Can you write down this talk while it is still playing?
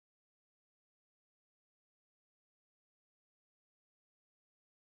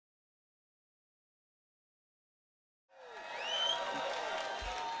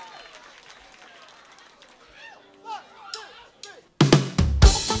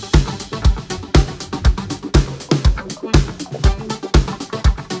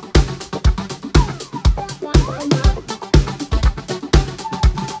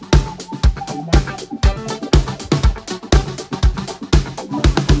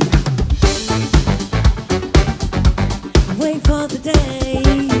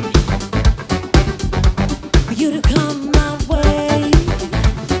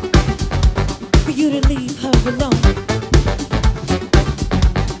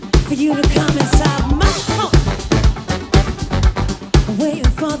for you to come inside my home.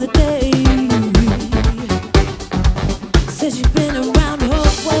 Waiting for the day. Says you've been around her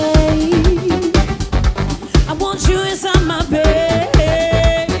way. I want you inside my bed,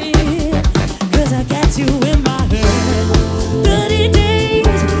 'cause I got you in my head. 30 days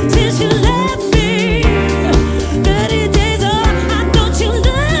since you left me. 30 days, oh, I thought you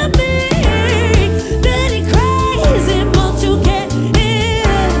loved me. 30 crazy months to get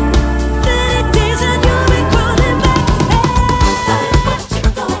here. 30 days and you've been calling back. Hey, what you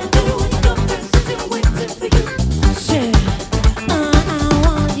gonna do when your person's waiting for you? Shit, I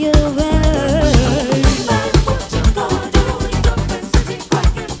want you back. What you gonna do when your person's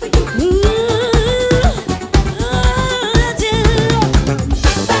crying for you? Ooh, I do.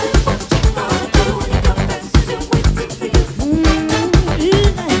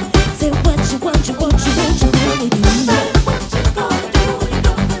 Say what you want, you want, you want, you want to do. What you gonna do when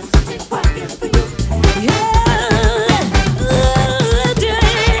your person's crying for you? Yeah,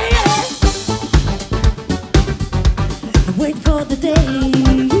 wait for the day.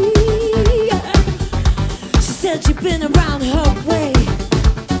 She said you've been around her way.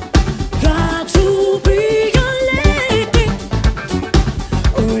 Got to be a lady.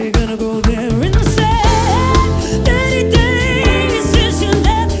 We're gonna go there and say 30 days since you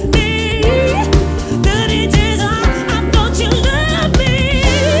left me. 30 days, I thought you loved me.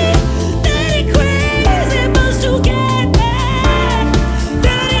 30 crazy months to get back.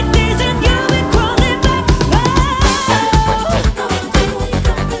 30 days and you've been crawling back. Oh,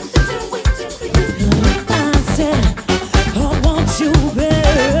 I said I want you back.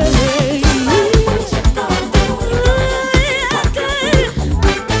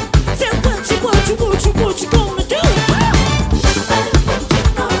 Say what you want, you want, you want, you gonna do.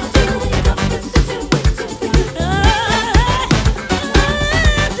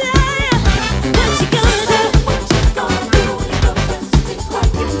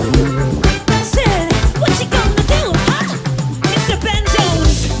 What you gonna do, huh? Mr. Ben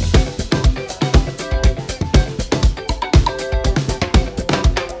Jones.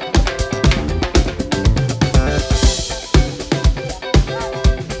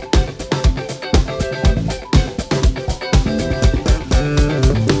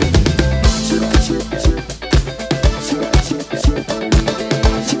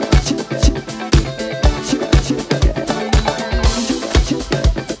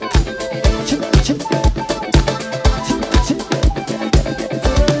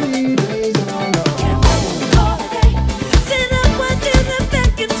 Said I want you to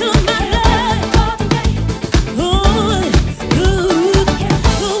back into my life. Ooh, ooh,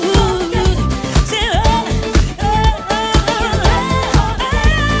 ooh. Say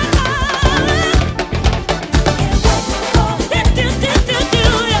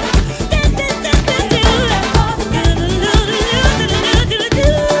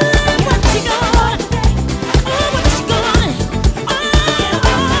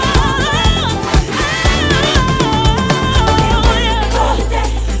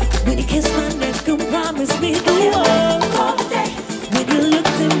when you kiss my neck and promise me the world. When you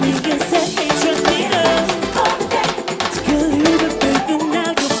looked at me and said, hey, trust me, love. Girl, you were thinking now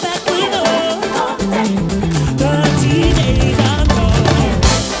you're back with us. 30 days I know.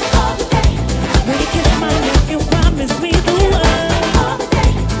 When you kiss my neck and promise me the world.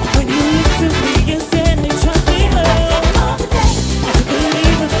 When you looked at me and said, hey, trust me, love. I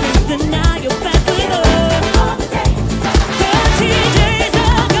believe it, thinking now you're back with us. 30 days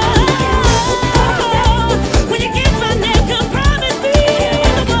ago, when you kissed my neck and promised me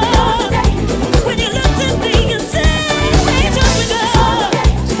the world. When you looked at me and said, hey, trust me, girl.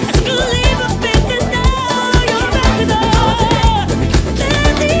 I took a leap of faith and now you're back with us.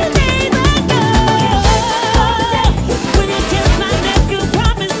 30 days ago, when you kissed my neck and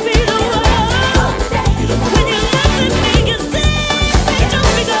promised me the world. When you looked at me and said, hey,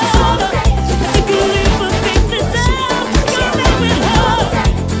 trust me, girl. I took a leap of faith and now you're back with us.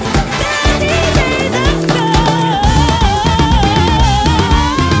 30 days ago.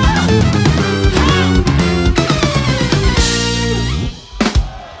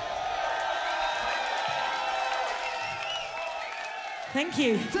 Thank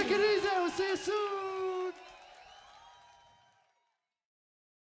you. Take it easy. We'll see you soon.